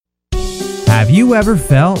Have you ever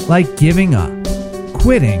felt like giving up,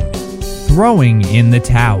 quitting, throwing in the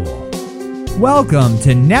towel? Welcome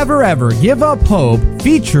to Never Ever Give Up Hope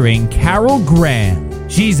featuring Carol Graham.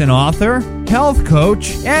 She's an author, health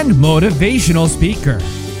coach, and motivational speaker.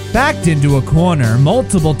 Backed into a corner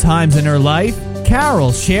multiple times in her life,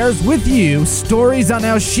 Carol shares with you stories on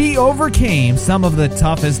how she overcame some of the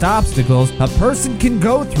toughest obstacles a person can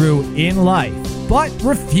go through in life, but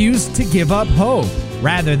refused to give up hope.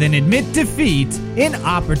 Rather than admit defeat, an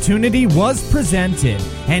opportunity was presented,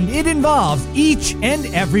 and it involves each and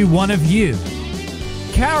every one of you.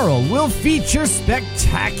 Carol will feature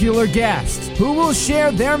spectacular guests who will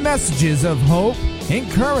share their messages of hope,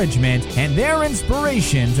 encouragement, and their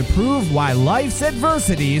inspiration to prove why life's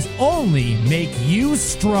adversities only make you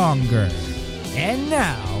stronger. And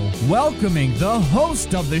now, welcoming the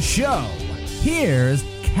host of the show, here's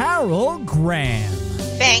Carol Graham.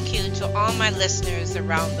 Thank you to all my listeners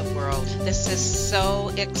around the world. This is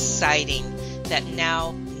so exciting that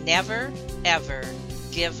now Never Ever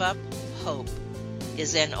Give Up Hope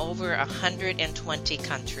is in over 120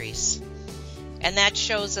 countries. And that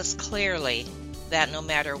shows us clearly that no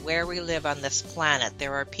matter where we live on this planet,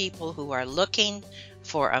 there are people who are looking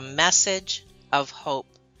for a message of hope.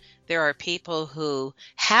 There are people who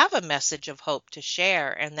have a message of hope to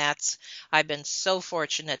share, and I've been so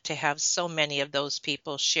fortunate to have so many of those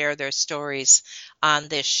people share their stories on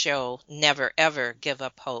this show, Never Ever Give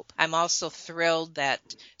Up Hope. I'm also thrilled that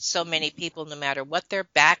so many people, no matter what their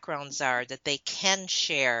backgrounds are, that they can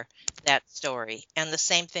share that story. And the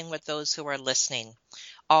same thing with those who are listening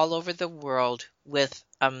all over the world with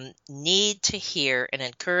a need to hear an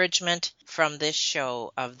encouragement from this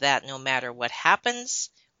show of that no matter what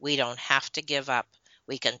happens, we don't have to give up.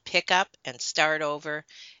 We can pick up and start over,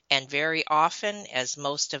 and very often, as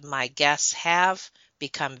most of my guests have,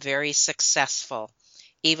 become very successful,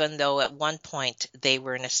 even though at one point they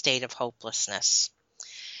were in a state of hopelessness.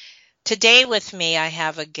 Today with me, I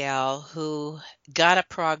have a gal who got a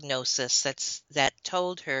prognosis that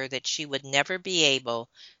told her that she would never be able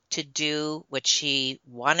to do what she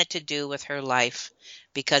wanted to do with her life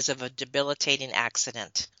because of a debilitating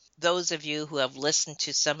accident. Those of you who have listened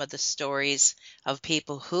to some of the stories of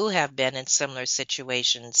people who have been in similar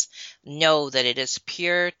situations know that it is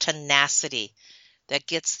pure tenacity that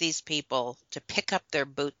gets these people to pick up their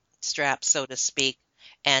bootstraps, so to speak,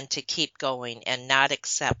 and to keep going and not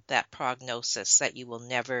accept that prognosis that you will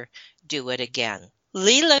never do it again.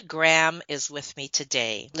 Leila Graham is with me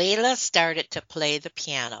today. Leila started to play the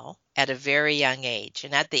piano at a very young age,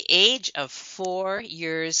 and at the age of 4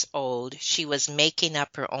 years old, she was making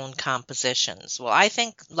up her own compositions. Well, I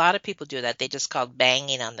think a lot of people do that. They just call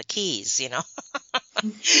banging on the keys,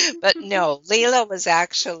 But no, Leila was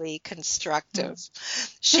actually constructive.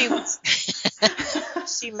 She was,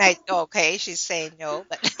 she might, okay, she's saying no,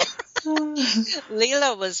 but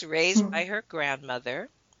Leila was raised by her grandmother.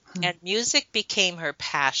 And music became her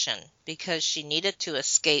passion because she needed to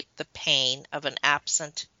escape the pain of an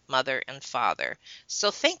absent mother and father.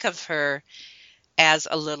 So think of her as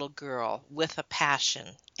a little girl with a passion,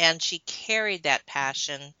 and she carried that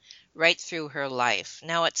passion right through her life.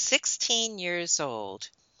 Now at 16 years old,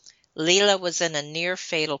 Leila was in a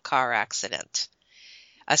near-fatal car accident.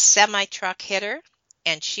 A semi-truck hit her,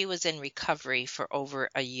 and she was in recovery for over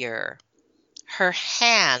a year. Her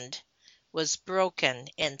hand was broken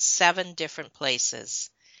in 7 different places.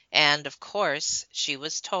 And of course, she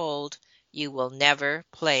was told, you will never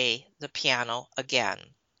play the piano again.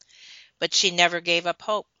 But she never gave up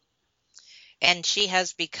hope. And she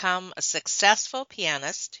has become a successful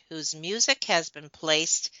pianist whose music has been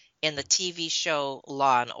placed in the TV show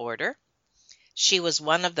Law and Order. She was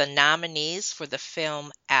one of the nominees for the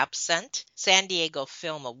film Absent, San Diego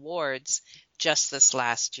Film Awards, just this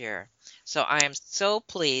last year. So I am so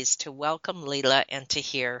pleased to welcome Leila and to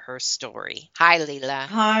hear her story. Hi, Leila.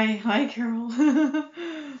 Hi, Carol.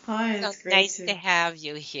 Hi, it's So great nice to have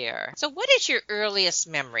you here. So what is your earliest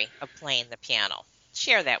memory of playing the piano?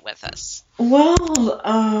 Share that with us.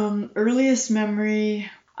 Well, earliest memory,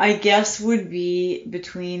 I guess, would be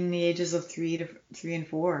between the ages of 3 and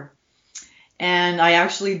 4. And I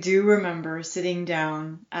actually do remember sitting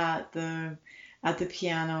down at the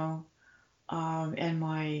piano, and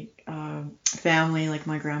my family, like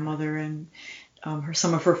my grandmother and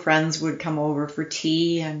some of her friends, would come over for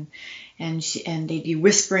tea, and they'd be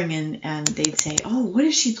whispering, and they'd say, "Oh, what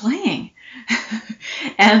is she playing?"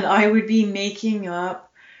 And I would be making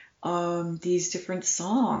up these different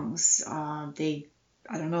songs. I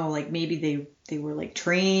don't know, like maybe they were like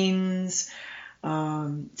trains,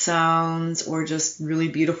 sounds, or just really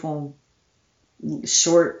beautiful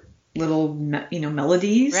short little,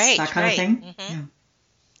 melodies, that Right, kind of right. thing.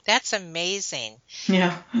 That's amazing.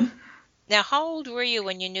 Yeah. Yeah. Now, how old were you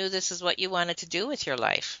when you knew this is what you wanted to do with your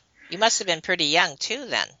life? You must have been pretty young too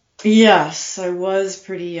then. Yes, I was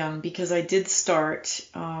pretty young because I did start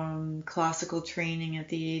classical training at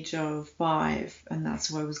the age of 5, and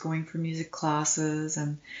that's why I was going for music classes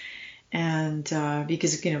and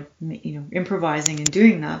because improvising and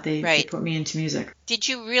doing that, they Right. put me into music. Did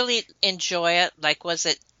you really enjoy it? Like, was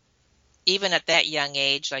it even at that young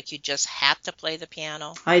age, like you just had to play the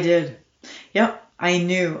piano? I did. Yep, I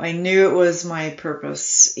knew it was my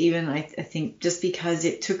purpose. Even I think just because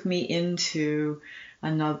it took me into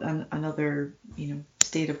another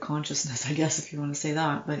state of consciousness, I guess, if you want to say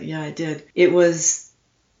that. But yeah, it did. It was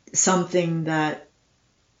something that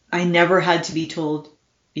I never had to be told,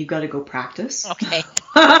 you've got to go practice. Okay.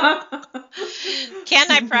 Can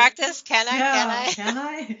I practice? Can I? Yeah, can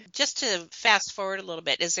I? Just to fast forward a little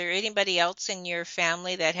bit, is there anybody else in your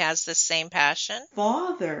family that has the same passion?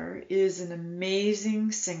 Father is an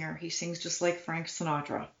amazing singer. He sings just like Frank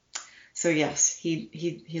Sinatra. So yes,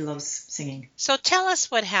 he loves singing. So tell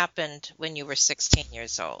us what happened when you were 16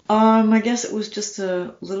 years old. I guess it was just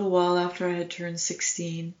a little while after I had turned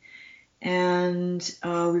 16, and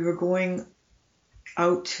we were going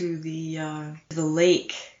out to the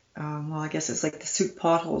lake. Well, I guess it's like the Soup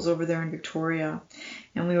Potholes over there in Victoria,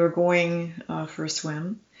 and we were going for a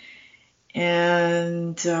swim.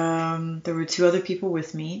 And there were 2 other people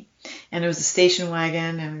with me, and it was a station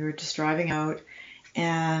wagon, and we were just driving out.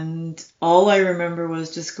 And all I remember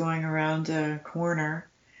was just going around a corner,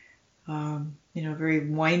 a very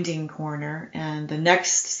winding corner. And the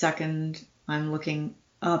next second, I'm looking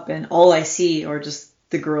up, and all I see are just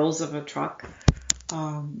the girls of a truck.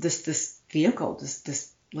 This vehicle,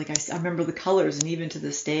 this like I remember the colors, and even to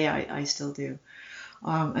this day, I still do.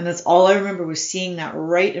 And that's all I remember was seeing that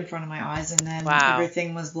right in front of my eyes, and then Wow.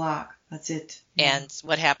 everything was black. That's it. And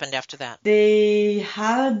what happened after that? They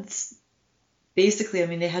had. Basically, I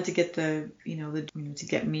mean, they had to get to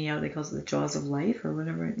get me out. They call it the jaws of life or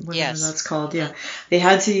whatever Yes. that's called. Yeah, they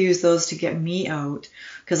had to use those to get me out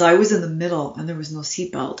because I was in the middle and there was no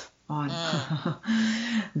seatbelt on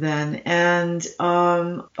then. And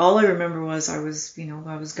all I remember was I was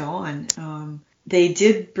gone. They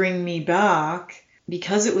did bring me back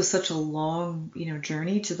because it was such a long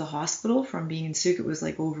journey to the hospital from being in Souk. It was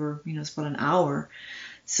like over it's about an hour.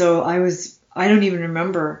 So I don't even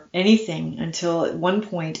remember anything until at one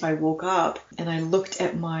point I woke up and I looked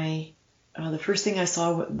at the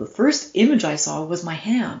first image I saw was my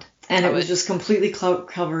hand. And it was just completely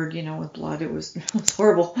covered, with blood. It was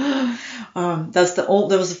horrible. That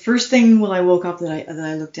was the first thing when I woke up that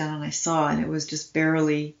I looked down and I saw, and it was just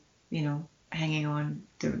barely, hanging on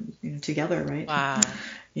together, right? Wow.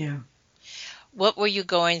 Yeah. What were you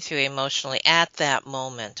going through emotionally at that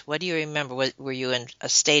moment? What do you remember? Were you in a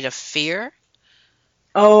state of fear?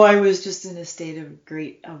 Oh, I was just in a state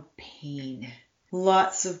of pain.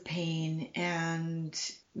 Lots of pain. And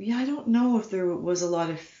yeah, I don't know if there was a lot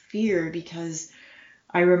of fear because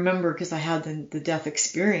I remember because I had the death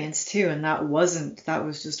experience too. And that was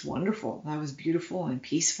just wonderful. That was beautiful and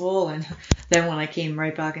peaceful. And then when I came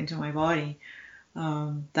right back into my body,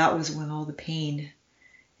 that was when all the pain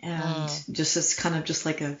and just this kind of just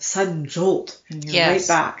like a sudden jolt, and you're right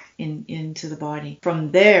back into the body.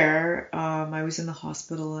 From there, I was in the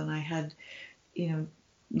hospital, and I had,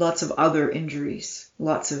 lots of other injuries,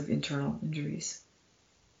 lots of internal injuries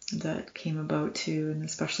that came about too, and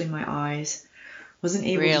especially my eyes. Wasn't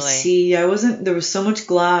able to see. There was so much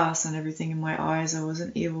glass and everything in my eyes. I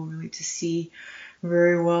wasn't able really to see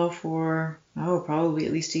very well for probably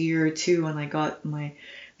at least a year or 2, when I got my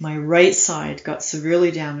right side got severely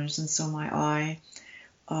damaged, and so my eye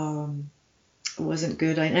wasn't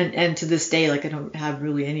good. And to this day, like, I don't have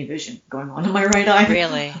really any vision going on in my right eye.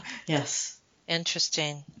 Really? Yes.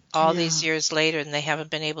 Interesting. All these years later, and they haven't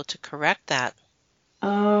been able to correct that.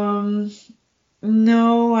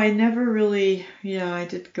 No, I never really. Yeah, I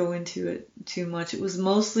did go into it too much. It was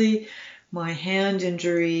mostly my hand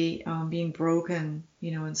injury being broken,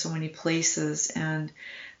 in so many places, and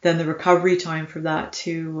then the recovery time for that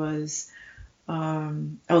too was,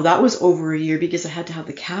 that was over a year because I had to have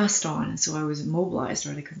the cast on, and so I was immobilized,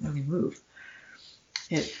 right? I couldn't really move.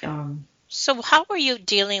 So how were you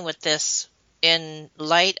dealing with this in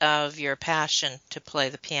light of your passion to play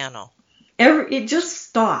the piano? It just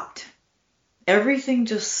stopped. Everything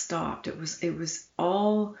just stopped. It was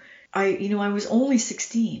all, I was only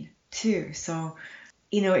 16 too, so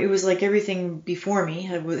it was like everything before me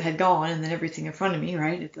had gone, and then everything in front of me,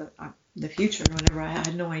 right? The future, whatever. I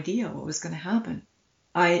had no idea what was going to happen.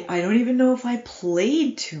 I don't even know if I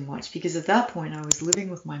played too much because at that point I was living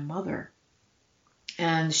with my mother.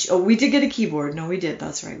 And we did get a keyboard. No, we did.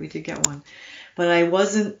 That's right. We did get one. But I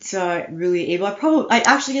wasn't really able.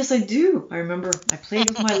 Actually, yes, I do. I remember I played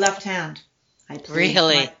with my left hand.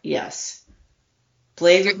 Really? Yes.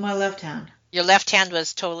 Played with my left hand. Your left hand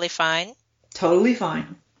was totally fine? Totally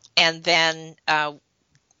fine. And then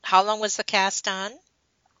how long was the cast on?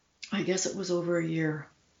 I guess it was over a year.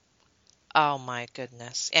 Oh, my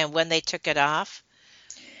goodness. And when they took it off?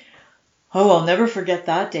 Oh, I'll never forget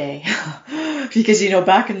that day. Because,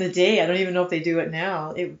 back in the day, I don't even know if they do it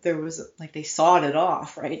now. There was, like, they sawed it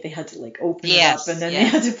off, right? They had to, like, open it up, and then they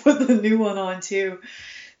had to put the new one on, too.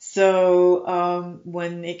 So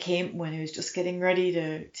when it was just getting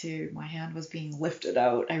ready my hand was being lifted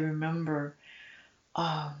out, I remember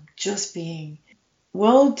just being,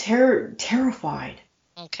 terrified.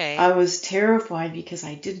 Okay. I was terrified because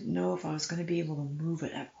I didn't know if I was going to be able to move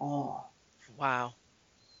it at all. Wow.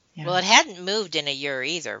 Yeah. Well, it hadn't moved in a year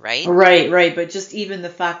either, right? Right. But just even the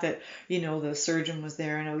fact that, the surgeon was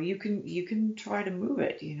there, and you can try to move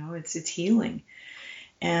it, it's healing.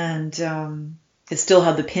 And it still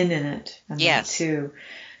had the pin in it, and that too.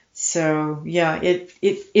 So yeah,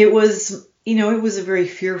 it was, it was a very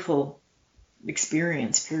fearful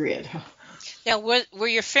experience, period. Now, were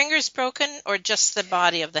your fingers broken or just the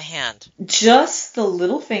body of the hand? Just the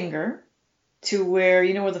little finger to where,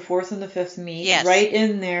 where the fourth and the fifth meet. Yes. Right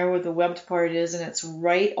in there where the webbed part is, and it's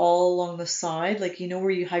right all along the side, like,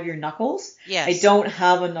 where you have your knuckles? Yes. I don't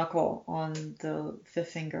have a knuckle on the fifth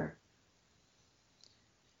finger.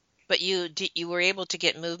 But you were able to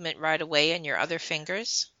get movement right away in your other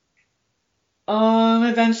fingers?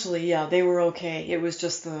 Eventually, yeah, they were okay. It was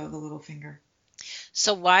just the little finger.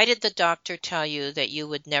 So why did the doctor tell you that you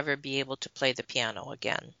would never be able to play the piano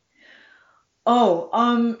again?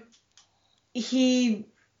 Oh, he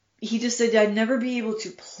just said I'd never be able to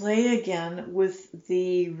play again with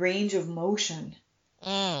the range of motion.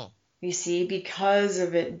 You see, because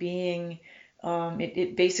of it being,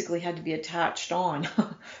 it basically had to be attached on,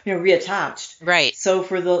 reattached. Right. So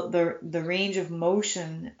for the range of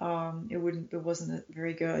motion, it wasn't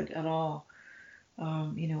very good at all.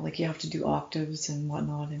 Like you have to do octaves and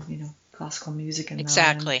whatnot, and classical music and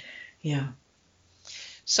exactly. That, yeah.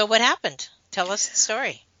 So what happened? Tell us the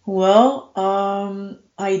story. Well,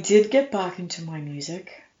 I did get back into my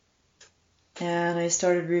music, and I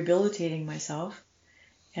started rehabilitating myself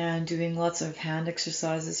and doing lots of hand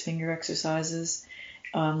exercises, finger exercises.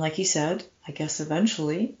 Like you said, I guess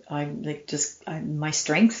eventually my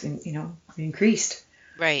strength, increased.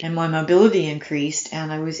 Right. And my mobility increased,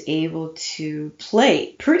 and I was able to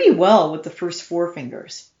play pretty well with the first four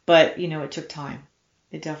fingers. But, it took time.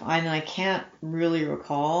 I can't really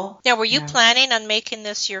recall. Now, were you planning on making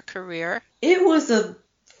this your career? It was a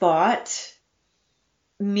thought,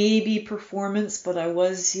 maybe performance, but I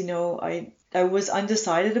was, I was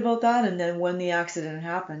undecided about that. And then when the accident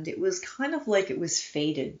happened, it was kind of like it was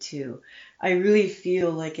fated too. I really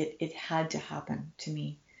feel like it had to happen to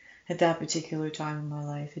me at that particular time in my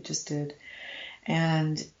life. It just did.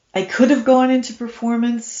 And I could have gone into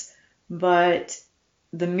performance, but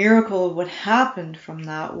the miracle of what happened from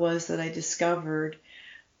that was that I discovered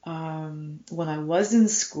when I was in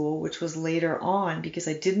school, which was later on, because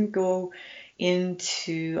I didn't go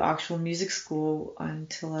into actual music school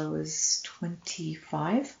until I was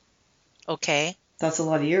 25. Okay. That's a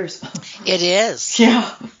lot of years. It is.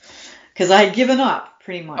 Yeah. Because I had given up.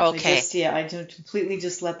 Pretty much. Okay. I just completely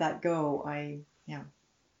just let that go. And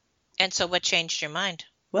so what changed your mind?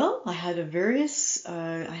 Well, I had a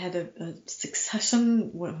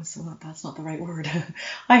succession, that's not the right word.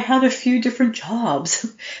 I had a few different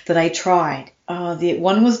jobs that I tried. The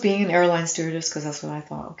one was being an airline stewardess, because that's what I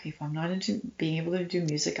thought, okay, if I'm not into being able to do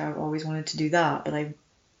music, I've always wanted to do that, but I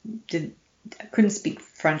couldn't speak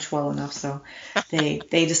French well enough, so they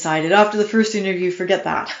decided after the first interview, forget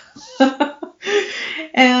that.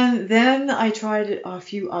 And then I tried a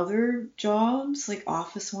few other jobs, like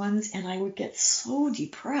office ones, and I would get so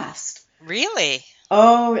depressed. Really?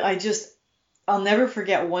 Oh, I'll never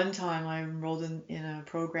forget one time I enrolled in a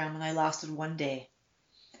program, and I lasted one day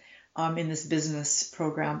in this business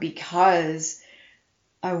program because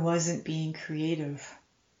I wasn't being creative.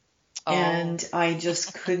 Oh. And I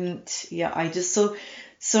just couldn't,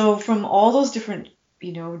 so from all those different,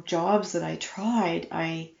 jobs that I tried,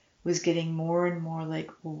 I was getting more and more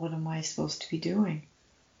like, well, what am I supposed to be doing?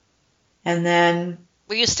 And then...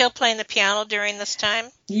 Were you still playing the piano during this time?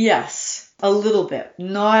 Yes, a little bit.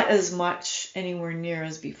 Not as much anywhere near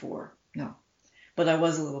as before, no. But I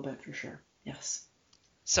was a little bit for sure, yes.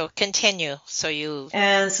 So continue. So you,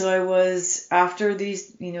 And so I was, after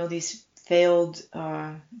these, these failed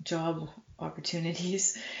job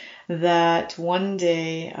opportunities, that one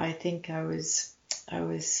day I think I was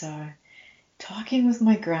talking with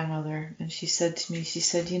my grandmother, and she said to me, she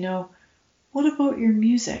said, what about your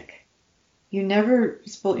music? You never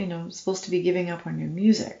supposed to be giving up on your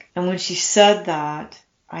music. And when she said that,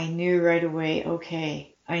 I knew right away,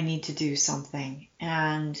 okay, I need to do something.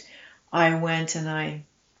 And I went and I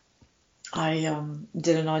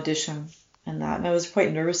did an audition and that, and I was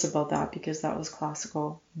quite nervous about that because that was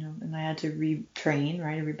classical, and I had to retrain,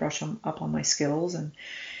 right, rebrush up on my skills,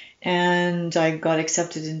 and I got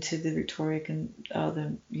accepted into the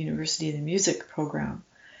the University of the Music program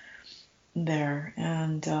there,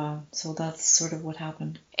 and so that's sort of what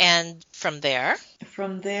happened. and from there,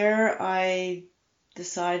 From there, I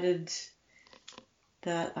decided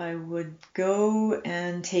that I would go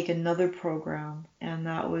and take another program, and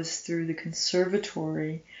that was through the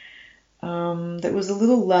conservatory. That was a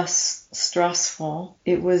little less stressful.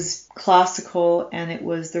 It was classical, and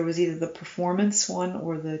there was either the performance one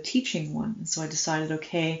or the teaching one. And so I decided,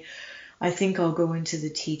 okay, I think I'll go into the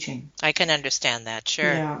teaching. I can understand that,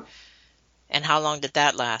 sure. Yeah. And how long did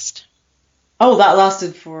that last? Oh, that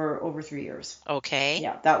lasted for over 3 years. Okay.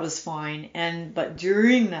 Yeah, that was fine. But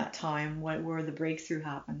during that time, where the breakthrough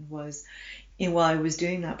happened was, while I was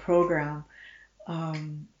doing that program,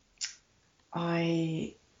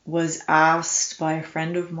 I was asked by a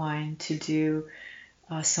friend of mine to do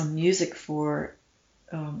some music for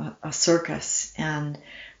a circus, and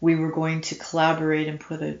we were going to collaborate and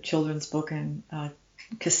put a children's book and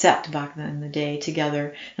cassette back then in the day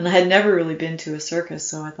together. And I had never really been to a circus,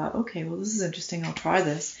 so I thought, okay, well, this is interesting, I'll try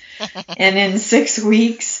this. And in 6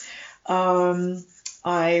 weeks,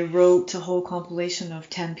 I wrote a whole compilation of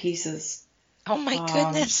 10 pieces. Oh my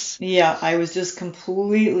goodness. Yeah, I was just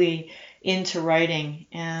completely into writing,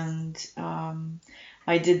 and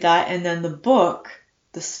I did that, and then the book,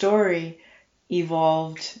 the story,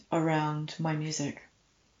 evolved around my music.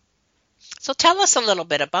 So tell us a little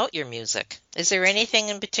bit about your music. Is there anything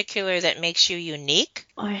in particular that makes you unique?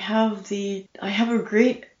 I have a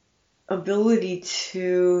great ability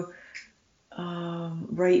to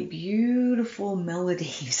write beautiful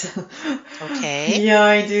melodies. Okay. Yeah,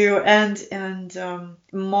 I do, and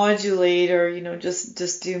modulate, or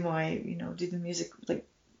just do my do the music, like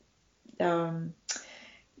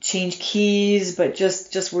change keys, but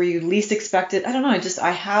just where you least expect it. I don't know. I just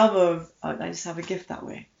have a gift that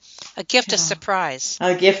way. A gift of surprise.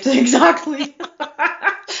 A gift, exactly.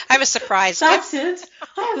 I have a surprise That's gift. it.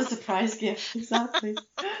 I have a surprise gift, exactly.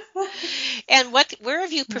 And where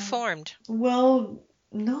have you performed? Well,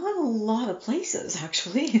 not a lot of places,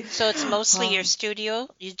 actually. So it's mostly your studio?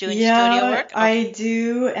 You doing Yeah, studio work? I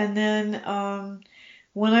do. And then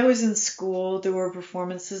when I was in school, there were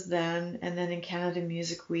performances then, and then in Canada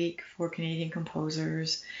Music Week for Canadian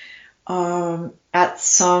composers, at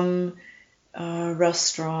some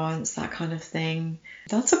restaurants, that kind of thing.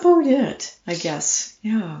 That's about it, I guess.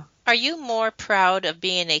 Yeah. Are you more proud of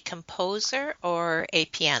being a composer or a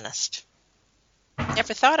pianist?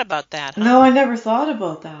 Never thought about that, huh? No, I never thought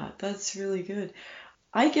about that. That's really good.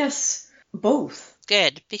 I guess both.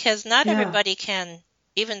 Good, because not Yeah. everybody can,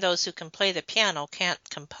 even those who can play the piano, can't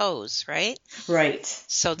compose, right? Right.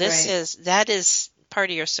 So Right. that is part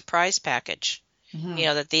of your surprise package.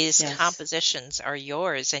 Mhm. That these Yes. compositions are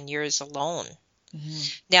yours and yours alone.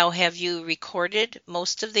 Mhm. Now, have you recorded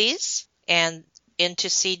most of these and into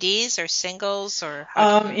CDs or singles or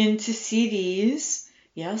how? Into CDs.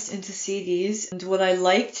 Yes, into CDs. And what I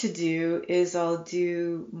like to do is I'll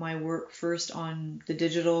do my work first on the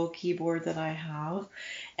digital keyboard that I have.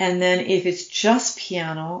 And then if it's just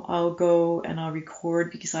piano, I'll go and I'll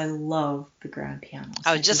record because I love the grand pianos.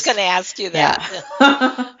 I was just going to ask you that.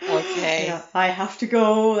 Yeah. Okay. Yeah, I have to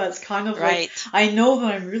go. That's kind of Right. like, I know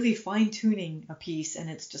that I'm really fine tuning a piece, and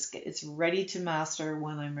it's ready to master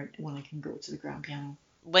when I can go to the grand piano.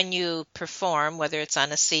 When you perform, whether it's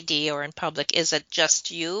on a CD or in public, is it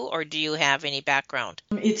just you or do you have any background?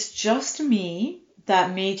 It's just me.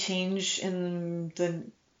 That may change in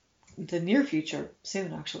the near future,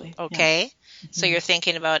 soon actually. Yeah. Okay. So Mhm. you're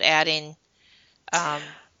thinking about adding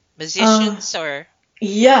musicians or?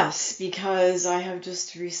 Yes, because I have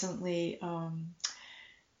just recently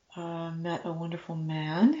met a wonderful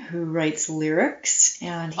man who writes lyrics,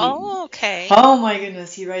 and Oh, okay. oh my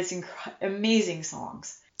goodness, he writes amazing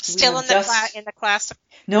songs. Still in the classic.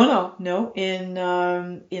 No, in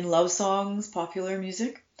love songs, popular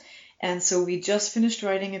music. And so we just finished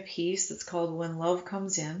writing a piece that's called When Love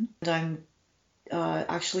Comes In. And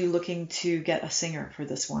actually looking to get a singer for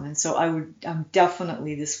this one, and so I'm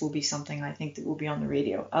definitely, this will be something I think that will be on the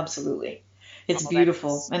radio. Absolutely, it's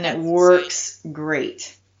beautiful and it works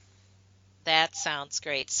great. That sounds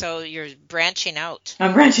great. So you're branching out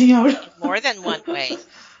I'm branching out in more than one way.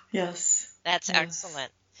 Yes, That's yes.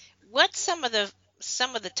 excellent. What's some of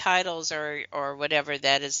the titles or whatever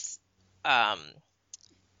that is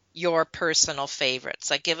your personal favorites?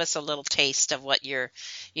 Like, give us a little taste of what your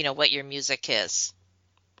music is.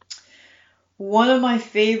 One of my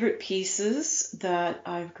favorite pieces that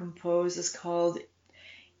I've composed is called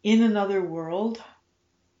In Another World.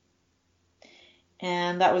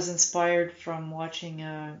 And that was inspired from watching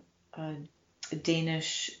a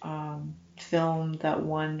Danish film that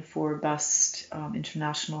won for Best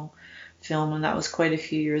International Film, and that was quite a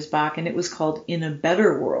few years back, and it was called In a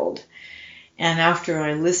Better World. And after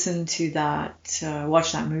I listened to that,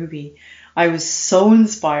 watched that movie, I was so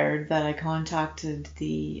inspired that I contacted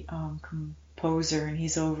the composer, and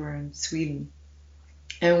he's over in Sweden.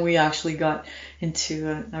 And we actually got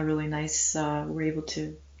into a really nice, we were able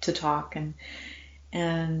to talk,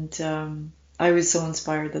 and I was so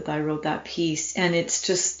inspired that I wrote that piece. And it's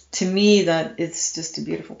just, to me, that it's just a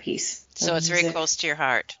beautiful piece. So it's very close to your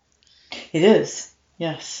heart. It is,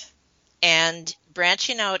 yes. And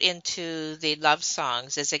branching out into the love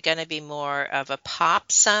songs, is it going to be more of a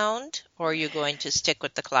pop sound, or are you going to stick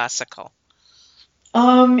with the classical?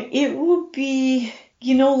 It will be,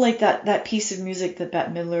 like that piece of music that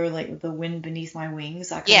Bette Midler, like The Wind Beneath My Wings,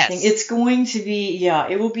 that kind of thing. It's going to be,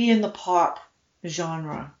 it will be in the pop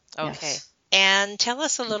genre. Okay. Yes. And tell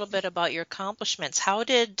us a little bit about your accomplishments. How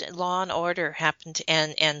did Law and Order happen to,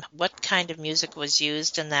 and what kind of music was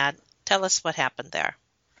used in that? Tell us what happened there.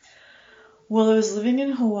 Well, I was living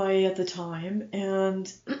in Hawaii at the time,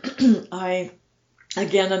 and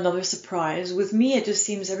again, another surprise. With me, it just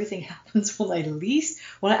seems everything happens when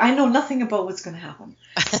I know nothing about what's going to happen.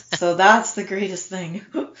 So that's the greatest thing.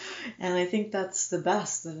 And I think that's the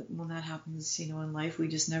best, that when that happens, in life, we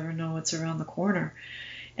just never know what's around the corner.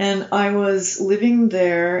 And I was living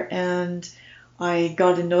there, and I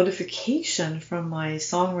got a notification from my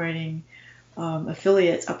songwriting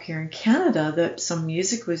affiliates up here in Canada that some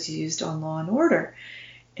music was used on Law and Order.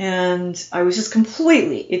 And I was just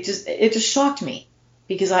it just shocked me,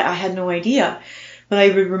 because I had no idea. But I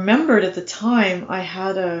remembered at the time I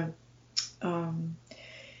had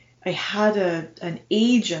an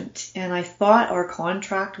agent, and I thought our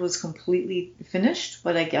contract was completely finished,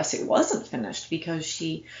 but I guess it wasn't finished, because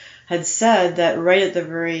she had said that right at the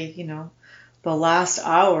very, the last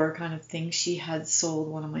hour kind of thing, she had sold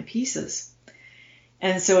one of my pieces.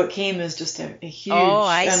 And so it came as just a huge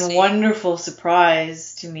and wonderful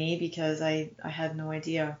surprise to me, because I had no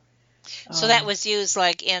idea. So that was used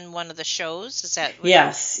like in one of the shows? Is that?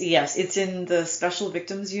 Yes. It's in the Special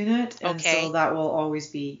Victims Unit, and so that will always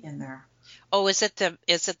be in there. Oh, is it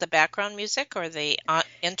the background music or the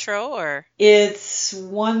intro, or? It's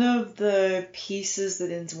one of the pieces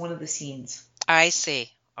that ends one of the scenes. I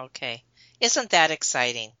see. Okay. Isn't that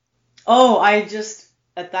exciting? Oh, I just,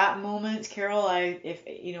 at that moment, Carol,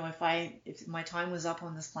 if my time was up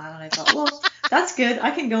on this planet, I thought, well, that's good.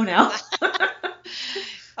 I can go now.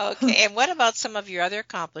 Okay. And what about some of your other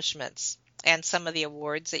accomplishments and some of the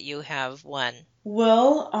awards that you have won?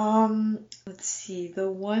 Well, let's see. The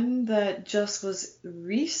one that just was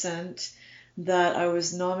recent that I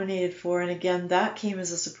was nominated for, and again, that came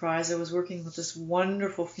as a surprise. I was working with this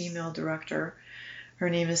wonderful female director. Her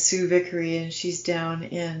name is Sue Vickery, and she's down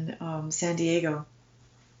in San Diego.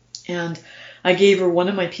 And I gave her one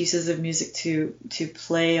of my pieces of music to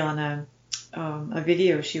play on a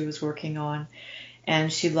video she was working on,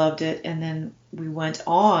 and she loved it. And then we went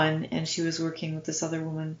on, and she was working with this other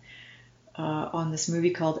woman on this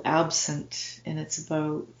movie called Absent, and it's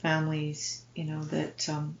about families, that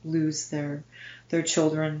lose their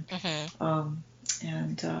children,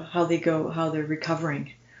 and how they're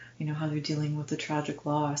recovering, how they're dealing with the tragic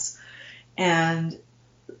loss. And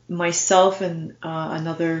myself and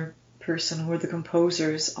another person were the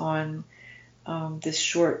composers on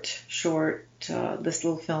this this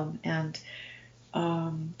little film, and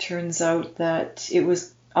turns out that it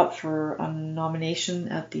was up for a nomination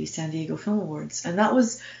at the San Diego Film Awards, and that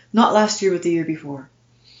was not last year but the year before.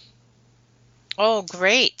 Oh,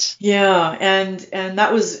 great. Yeah, and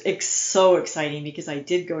that was so exciting, because I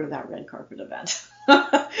did go to that red carpet event.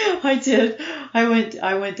 I did. I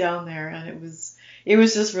went down there, and it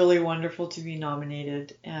was just really wonderful to be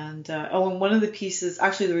nominated. And and one of the pieces,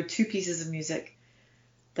 actually there were two pieces of music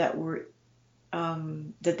that were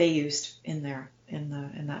that they used in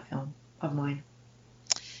that film of mine.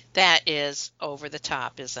 That is over the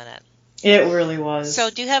top, isn't it? It really was. So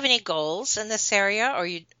do you have any goals in this area,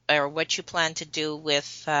 or what you plan to do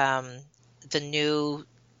with the new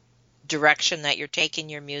direction that you're taking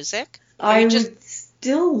your music? I would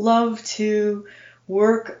still love to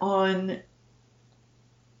work on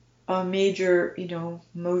a major,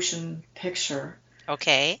 motion picture.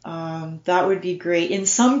 Okay. That would be great in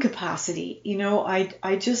some capacity.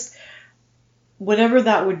 I just, whatever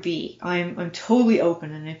that would be, I'm totally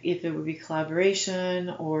open. And if it would be collaboration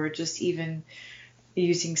or just even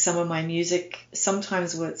using some of my music,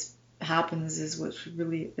 sometimes what happens is what's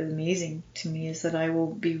really amazing to me is that I will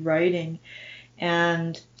be writing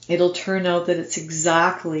and it'll turn out that it's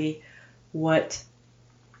exactly what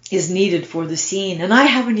is needed for the scene, and I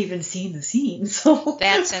haven't even seen the scene, so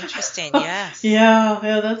that's interesting. Yes.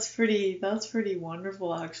 Yeah, that's pretty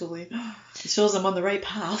wonderful, actually. It shows I'm on the right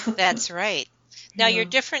path. That's right. Now, your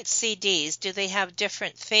different CDs, do they have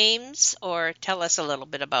different themes, or tell us a little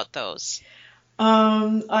bit about those?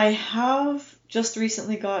 I have just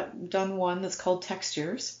recently done one that's called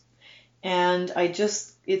Textures, and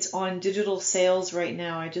it's on digital sales right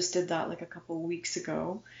now. I just did that like a couple of weeks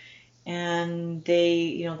ago. And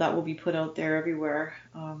they, that will be put out there everywhere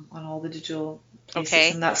on all the digital places. Okay.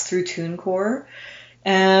 And that's through TuneCore.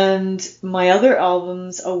 And my other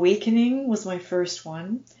albums, Awakening was my first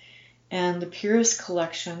one, and the Purist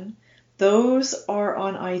Collection, those are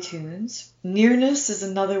on iTunes. Nearness is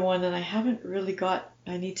another one, and I haven't really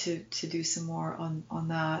I need to do some more on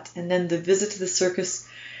that. And then the Visit to the Circus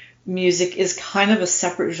music is kind of a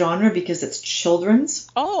separate genre because it's children's.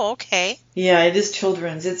 Oh, okay. Yeah, it is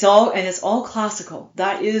children's. It's all classical.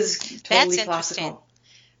 That is totally That's classical.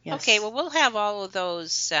 Yes. Okay, well, we'll have all of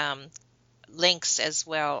those links as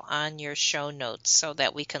well on your show notes so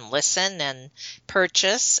that we can listen and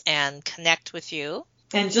purchase and connect with you.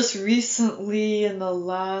 And just recently, in the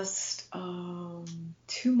last 2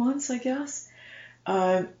 months, I guess,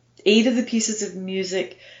 8 of the pieces of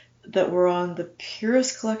music that were on the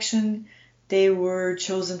Purist Collection, they were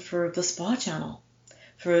chosen for the Spa Channel,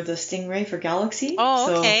 for the Stingray for Galaxy.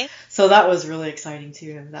 Oh, okay. So that was really exciting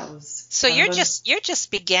too. That was. So you're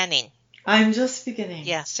just beginning. I'm just beginning.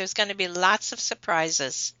 Yes, there's going to be lots of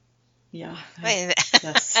surprises. Yeah. Yes.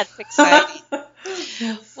 That's exciting.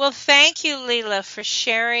 Yes. Well, thank you, Leela, for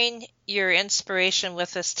sharing your inspiration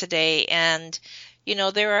with us today. And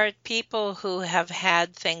there are people who have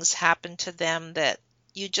had things happen to them that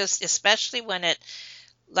you just, especially when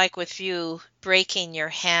like with you breaking your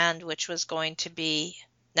hand, which was going to be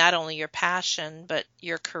not only your passion, but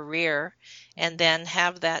your career, and then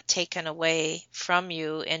have that taken away from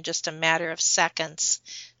you in just a matter of seconds.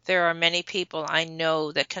 There are many people I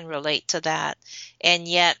know that can relate to that. And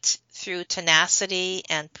yet, through tenacity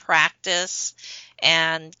and practice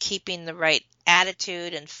and keeping the right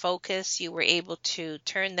attitude and focus, you were able to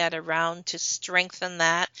turn that around to strengthen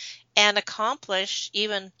that and accomplish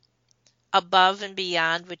even above and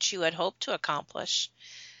beyond what you had hoped to accomplish.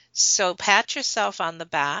 So pat yourself on the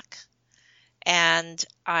back, and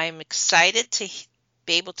I'm excited to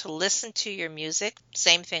be able to listen to your music.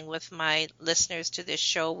 Same thing with my listeners to this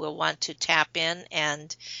show will want to tap in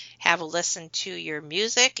and have a listen to your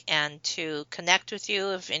music and to connect with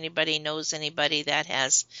you if anybody knows anybody that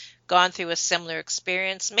has gone through a similar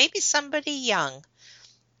experience, maybe somebody young,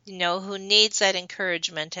 who needs that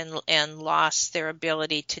encouragement and lost their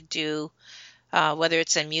ability to do, whether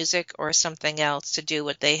it's in music or something else, to do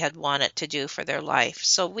what they had wanted to do for their life.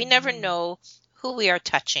 So we never know who we are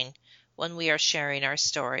touching when we are sharing our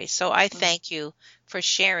story. So I thank you for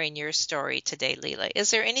sharing your story today, Leela.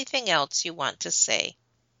 Is there anything else you want to say?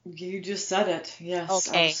 You just said it. Yes,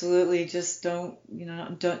 okay. Absolutely. Just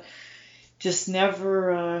just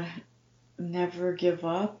never give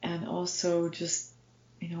up, and also just,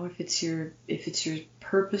 if it's your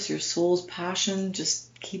purpose, your soul's passion,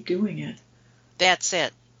 just keep doing it. That's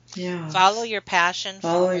it. Yeah. Follow your passion,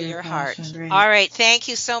 follow your heart. Great. All right. Thank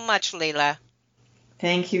you so much, Leela.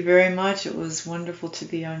 Thank you very much. It was wonderful to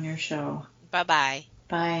be on your show. Bye-bye.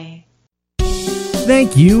 Bye.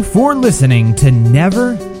 Thank you for listening to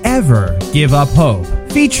Never Ever Give Up Hope,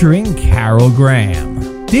 featuring Carol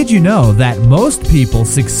Graham. Did you know that most people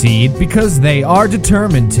succeed because they are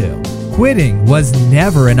determined to? Quitting was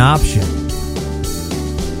never an option.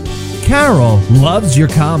 Carol loves your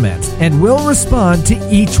comments and will respond to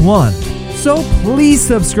each one. So please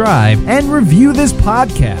subscribe and review this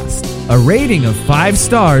podcast. A rating of 5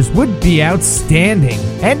 stars would be outstanding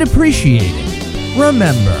and appreciated.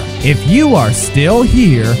 Remember, if you are still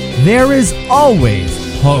here, there is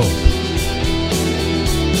always hope.